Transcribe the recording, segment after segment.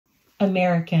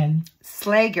American.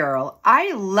 Slay girl,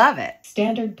 I love it.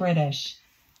 Standard British.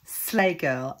 Slay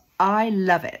girl, I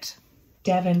love it.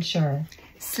 Devonshire.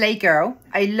 Slay girl,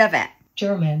 I love it.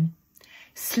 German.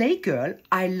 Slay girl,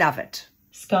 I love it.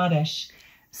 Scottish.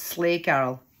 Slay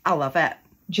girl, I love it.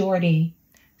 Geordie.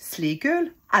 Slay girl,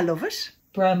 I love it.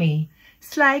 Brummie.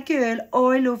 Slay girl,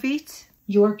 I love it.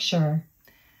 Yorkshire.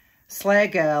 Slay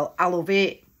girl, I love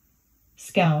it.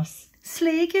 Scouse.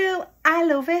 Slay girl, I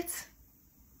love it.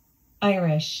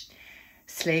 Irish.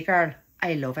 Slay girl,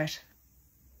 I love it.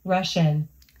 Russian.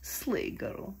 Slay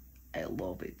girl, I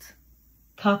love it.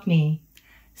 Cockney.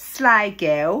 Slay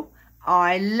girl,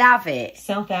 I love it.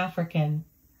 South African.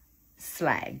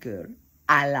 Slay girl,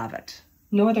 I love it.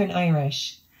 Northern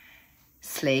Irish.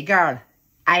 Slay girl,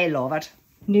 I love it.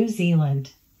 New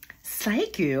Zealand. Slay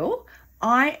girl,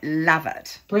 I love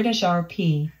it. British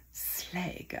RP.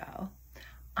 Slay girl,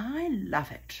 I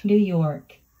love it. New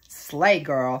York. Slay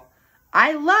girl,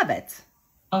 I love it.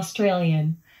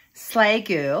 Australian. Slay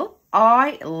girl,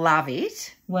 I love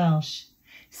it. Welsh.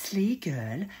 Slay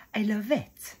girl, I love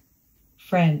it.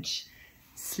 French.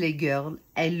 Slay girl,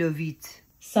 I love it.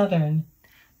 Southern.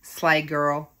 Slay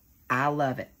girl, I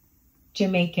love it.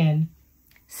 Jamaican.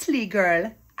 Slay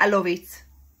girl, I love it.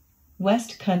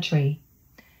 West Country.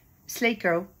 Slay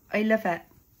girl, I love it.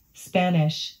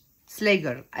 Spanish. Slay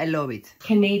girl, I love it.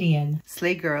 Canadian.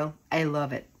 Slay girl, I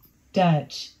love it.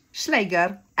 Dutch. Slay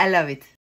girl, I love it.